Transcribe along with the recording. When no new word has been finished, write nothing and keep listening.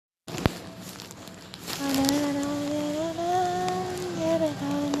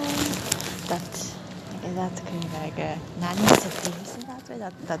That's kind of like Nani said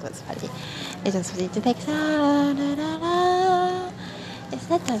that was funny. It was funny to take. Yes,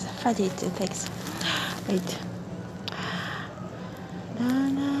 that was funny to take. Wait.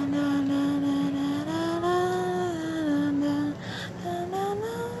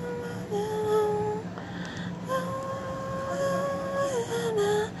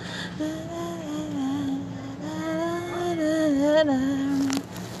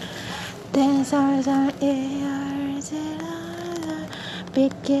 Years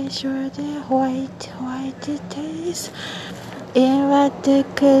big short white taste in what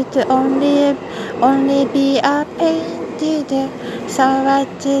could only be a painted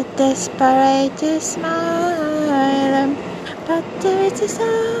somewhat desperate smile, but there is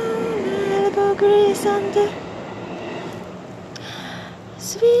some elbow grease and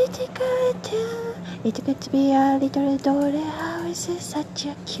sweet curtain. It could be a little dollhouse, such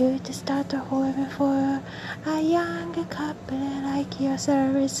a cute starter home for a young couple like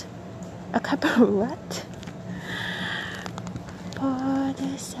yourselves. A couple what? Paul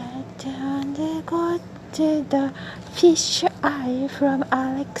sat and got the fish eye from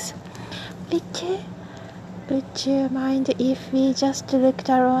Alex. Vicky, would you mind if we just looked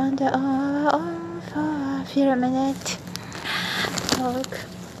around for a few minutes?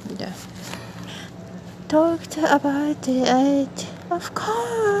 Talked about it, of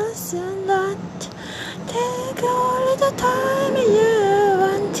course, not take all the time you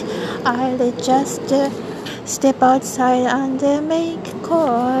want. I'll just step outside and make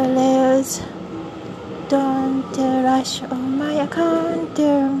calls. Don't rush on my account.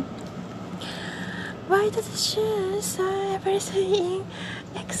 Why does she say everything?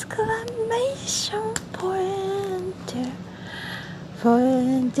 Exclamation point.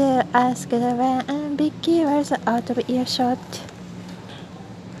 Ford asked when Vicky was out of earshot.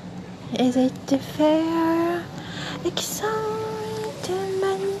 Is it fair? Excitement.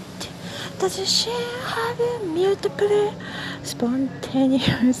 Does she have multiple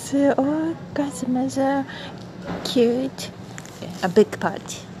spontaneous orgasms? Cute. A big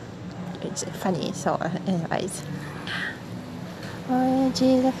part. It's funny, so anyways. Oh,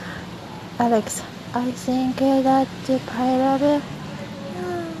 geez. Alex, I think that part of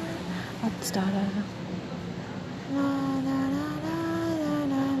what's that?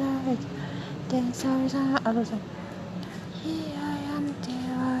 Then there's another. Here I am to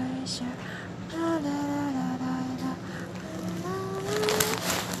worship.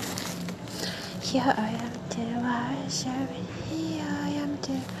 Here I am to worship. Here I am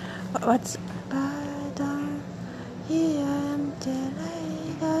to. What's pardon? Here I am to lay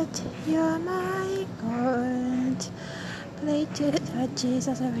that you're my God. Play to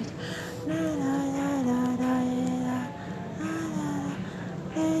Jesus of it. Lay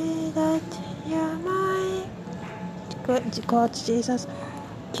that you're my God, Jesus.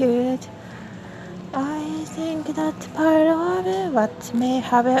 Cute. I think that part of what may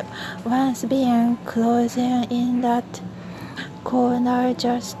have once been closing in that corner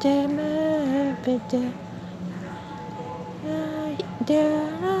just moved.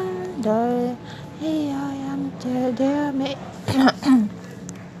 Here I am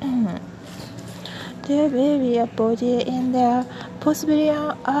there may be a body in there, possibly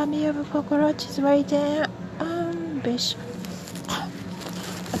an army of cockroaches waiting ambush.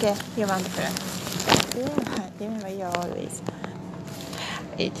 Okay, you're wonderful. Remember, you're always.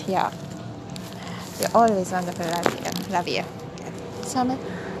 You're always wonderful. Love you. Some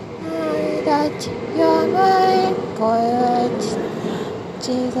that you're my God.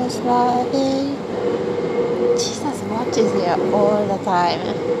 Jesus loving. Jesus watches you all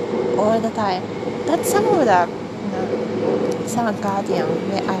the time. That's some of the some guardian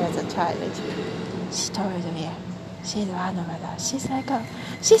when I was a child. She told me she's one of the.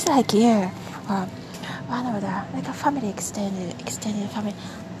 She's like you. One of the like a family extended family.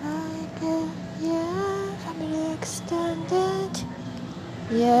 Like family extended.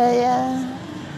 Yeah.